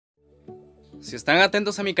Si están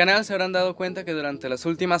atentos a mi canal se habrán dado cuenta que durante las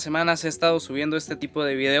últimas semanas he estado subiendo este tipo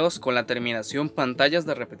de videos con la terminación pantallas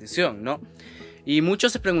de repetición, ¿no? Y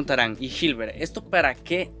muchos se preguntarán, ¿y Gilbert, esto para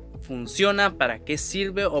qué funciona? ¿Para qué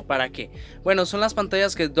sirve o para qué? Bueno, son las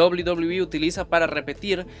pantallas que WWE utiliza para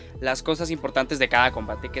repetir las cosas importantes de cada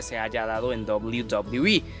combate que se haya dado en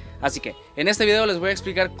WWE. Así que en este video les voy a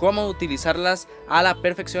explicar cómo utilizarlas a la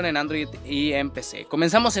perfección en Android y en PC.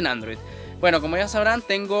 Comenzamos en Android. Bueno, como ya sabrán,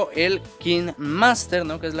 tengo el Kinemaster,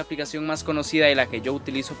 ¿no? Que es la aplicación más conocida y la que yo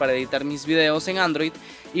utilizo para editar mis videos en Android.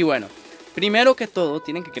 Y bueno, primero que todo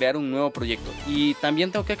tienen que crear un nuevo proyecto. Y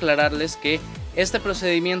también tengo que aclararles que este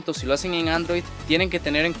procedimiento, si lo hacen en Android, tienen que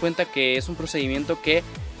tener en cuenta que es un procedimiento que,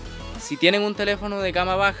 si tienen un teléfono de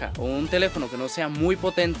gama baja o un teléfono que no sea muy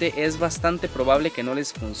potente, es bastante probable que no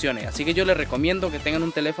les funcione. Así que yo les recomiendo que tengan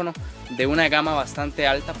un teléfono de una gama bastante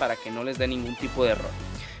alta para que no les dé ningún tipo de error.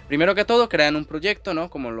 Primero que todo, crean un proyecto, ¿no?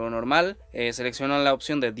 Como lo normal, seleccionan la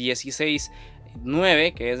opción de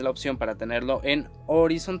 16:9, que es la opción para tenerlo en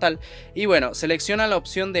horizontal. Y bueno, selecciona la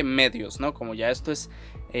opción de medios, ¿no? Como ya esto es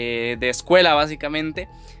de escuela básicamente,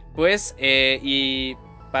 pues y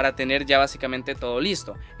para tener ya básicamente todo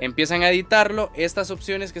listo. Empiezan a editarlo. Estas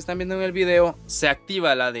opciones que están viendo en el video, se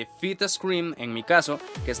activa la de Fit Screen, en mi caso,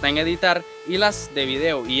 que está en editar, y las de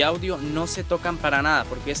video y audio no se tocan para nada,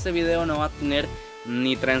 porque este video no va a tener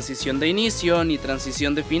ni transición de inicio ni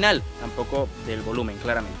transición de final, tampoco del volumen,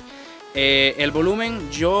 claramente. El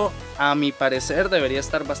volumen, yo a mi parecer debería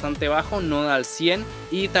estar bastante bajo, no al 100,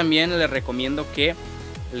 y también les recomiendo que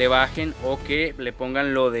le bajen o que le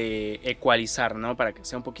pongan lo de ecualizar, ¿no? Para que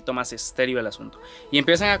sea un poquito más estéreo el asunto. Y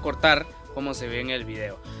empiezan a cortar como se ve en el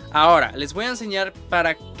video. Ahora les voy a enseñar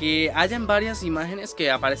para que hayan varias imágenes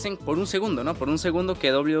que aparecen por un segundo, ¿no? Por un segundo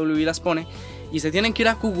que WWE las pone. Y se tienen que ir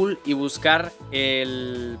a Google y buscar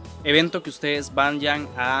el evento que ustedes vayan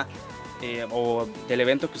a o del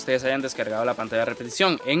evento que ustedes hayan descargado la pantalla de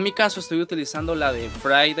repetición. En mi caso estoy utilizando la de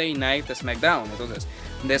Friday Night SmackDown. Entonces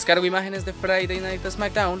descargo imágenes de Friday Night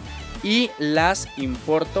SmackDown y las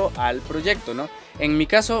importo al proyecto, ¿no? En mi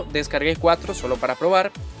caso descargué 4 solo para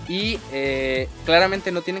probar. Y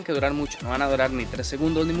claramente no tienen que durar mucho, no van a durar ni 3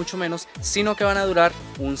 segundos ni mucho menos, sino que van a durar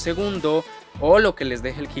un segundo o lo que les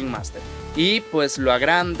deje el Kinemaster. Y pues lo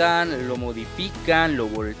agrandan, lo modifican, lo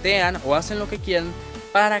voltean o hacen lo que quieran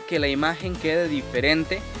para que la imagen quede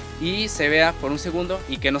diferente y se vea por un segundo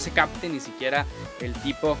y que no se capte ni siquiera el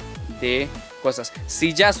tipo de cosas.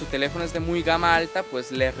 Si ya su teléfono es de muy gama alta,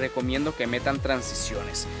 pues les recomiendo que metan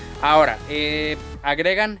transiciones. Ahora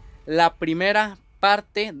agregan la primera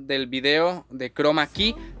parte del video de Chroma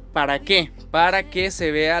Key. ¿Para qué? Para que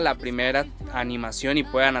se vea la primera animación y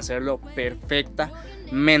puedan hacerlo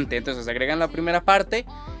perfectamente. Entonces agregan la primera parte,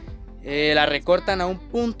 la recortan a un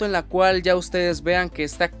punto en la cual ya ustedes vean que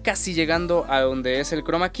está casi llegando a donde es el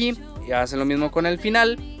Chroma Key, y hacen lo mismo con el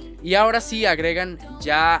final. Y ahora sí agregan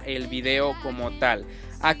ya el video como tal.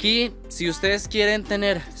 Aquí, si ustedes quieren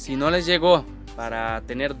tener, si no les llegó para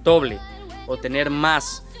tener doble o tener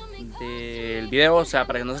más del video, o sea,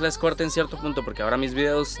 para que no se les corte en cierto punto, porque ahora mis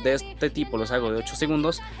videos de este tipo los hago de 8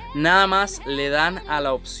 segundos, nada más le dan a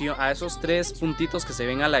la opción, a esos 3 puntitos que se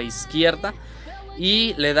ven a la izquierda,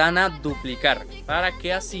 y le dan a duplicar para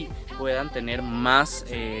que así puedan tener más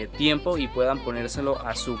tiempo y puedan ponérselo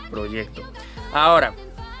a su proyecto. Ahora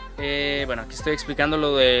bueno, aquí estoy explicando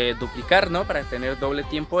lo de duplicar, ¿no? Para tener doble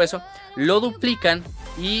tiempo, eso lo duplican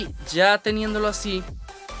y ya teniéndolo así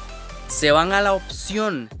se van a la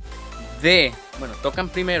opción de, bueno, tocan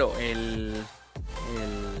primero el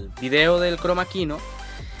video del Chroma Key, ¿no?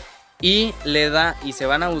 Y le da y se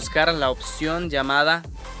van a buscar la opción llamada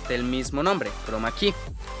del mismo nombre, Chroma Key,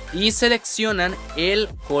 y seleccionan el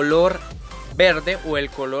color verde o el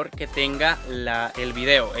color que tenga el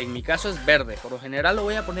video. En mi caso es verde, por lo general lo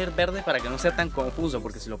voy a poner verde para que no sea tan confuso,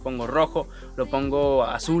 porque si lo pongo rojo, lo pongo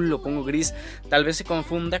azul, lo pongo gris, tal vez se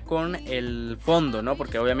confunda con el fondo, ¿no?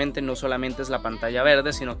 Porque obviamente no solamente es la pantalla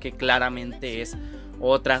verde, sino que claramente es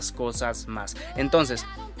otras cosas más. Entonces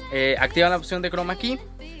activan la opción de Chroma Key,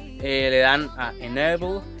 le dan a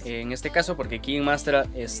Enable en este caso porque Kinemaster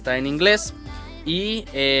está en inglés, y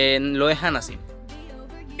lo dejan así.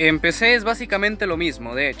 En PC es básicamente lo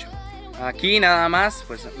mismo, de hecho. Aquí nada más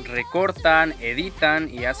pues recortan,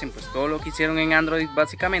 editan y hacen pues todo lo que hicieron en Android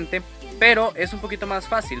básicamente, pero es un poquito más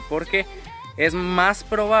fácil porque es más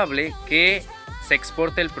probable que se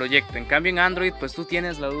exporte el proyecto. En cambio en Android pues tú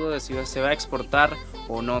tienes la duda de si se va a exportar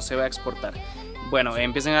o no se va a exportar. bueno,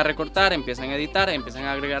 empiezan a recortar, empiezan a editar, empiezan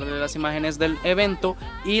a agregarle las imágenes del evento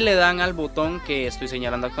y le dan al botón que estoy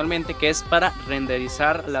señalando actualmente, que es para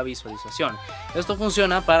renderizar la visualización. Esto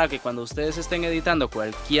funciona para que cuando ustedes estén editando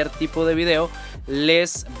cualquier tipo de video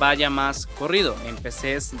les vaya más corrido. En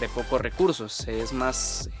PCs de pocos recursos es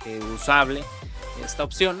más usable esta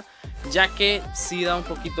opción, ya que sí da un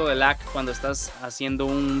poquito de lag cuando estás haciendo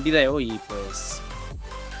un video y pues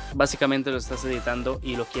básicamente lo estás editando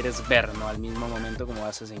y lo quieres ver, ¿no? Al mismo momento como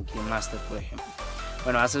haces en Kinemaster, por ejemplo.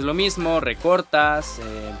 Bueno, haces lo mismo, recortas,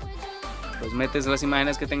 pues metes las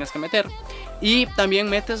imágenes que tengas que meter y también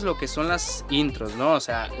metes lo que son las intros, ¿no? O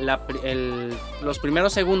sea, los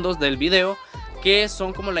primeros segundos del video, que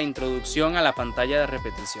son como la introducción a la pantalla de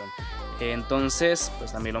repetición. Entonces,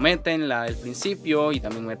 pues también lo meten, la del principio y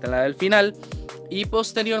también meten la del final. Y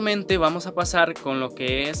posteriormente vamos a pasar con lo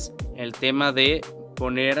que es el tema de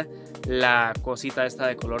poner la cosita esta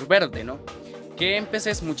de color verde, ¿no? Que en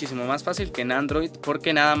PC es muchísimo más fácil que en Android,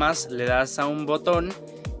 porque nada más le das a un botón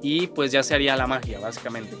y pues ya se haría la magia,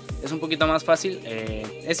 básicamente. Es un poquito más fácil,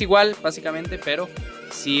 es igual básicamente, pero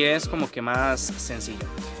sí es como que más sencillo.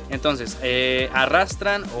 Entonces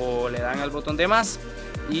arrastran o le dan al botón de más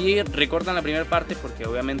y recortan la primera parte, porque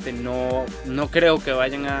obviamente no creo que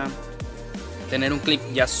vayan a tener un clip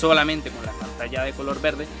ya solamente con la pantalla de color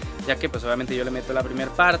verde, ya que pues obviamente yo le meto la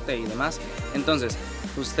primera parte y demás. Entonces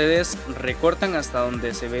ustedes recortan hasta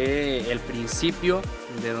donde se ve el principio,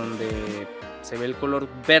 de donde se ve el color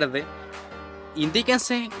verde.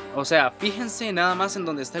 Indíquense, o sea, fíjense nada más en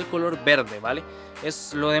donde está el color verde, ¿vale?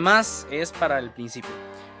 Lo demás es para el principio.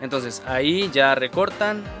 Entonces ahí ya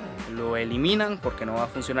recortan, lo eliminan porque no va a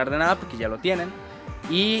funcionar de nada, porque ya lo tienen,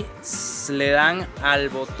 y le dan al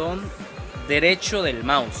botón derecho del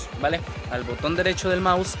mouse, ¿vale? Al botón derecho del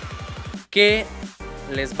mouse, que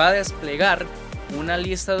les va a desplegar una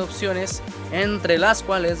lista de opciones, entre las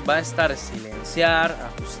cuales va a estar silenciar,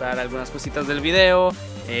 ajustar algunas cositas del video,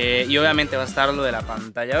 y obviamente va a estar lo de la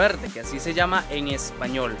pantalla verde, que así se llama en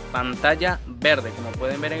español, pantalla verde. Como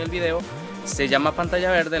pueden ver en el video, se llama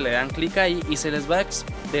pantalla verde. Le dan clic ahí y se les va a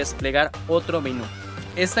desplegar otro menú.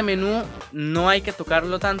 Este menú no hay que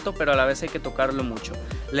tocarlo tanto, pero a la vez hay que tocarlo mucho.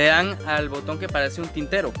 Le dan al botón que parece un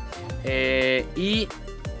tintero y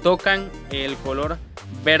tocan el color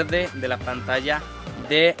verde de la pantalla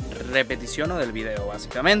de repetición o del video,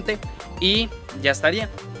 básicamente, y ya estaría.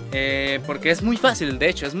 Porque es muy fácil, de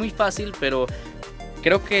hecho es muy fácil, pero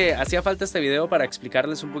creo que hacía falta este video para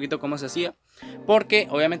explicarles un poquito cómo se hacía, porque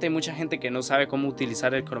obviamente hay mucha gente que no sabe cómo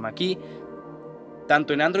utilizar el chroma key,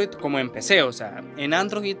 tanto en Android como en PC. O sea, en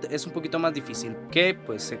Android es un poquito más difícil que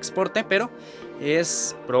pues se exporte, pero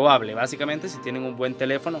es probable. Básicamente, si tienen un buen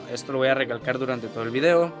teléfono, esto lo voy a recalcar durante todo el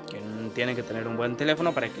video, que tienen que tener un buen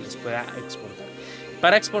teléfono para que les pueda exportar.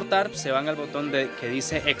 Para exportar se van al botón que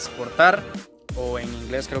dice exportar, o en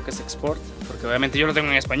inglés creo que es export, porque obviamente yo lo tengo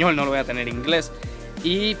en español, no lo voy a tener en inglés.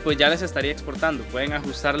 Y pues ya les estaría exportando. Pueden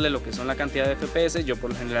ajustarle lo que son la cantidad de FPS. Yo por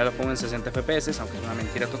lo general lo pongo en 60 FPS, aunque es una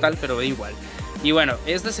mentira total, pero da igual. Y bueno,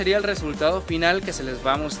 este sería el resultado final que se les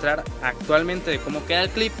va a mostrar actualmente de cómo queda el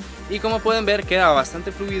clip. Y como pueden ver, queda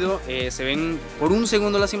bastante fluido. Se ven por un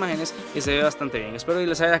segundo las imágenes y se ve bastante bien. Espero que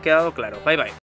les haya quedado claro. Bye bye.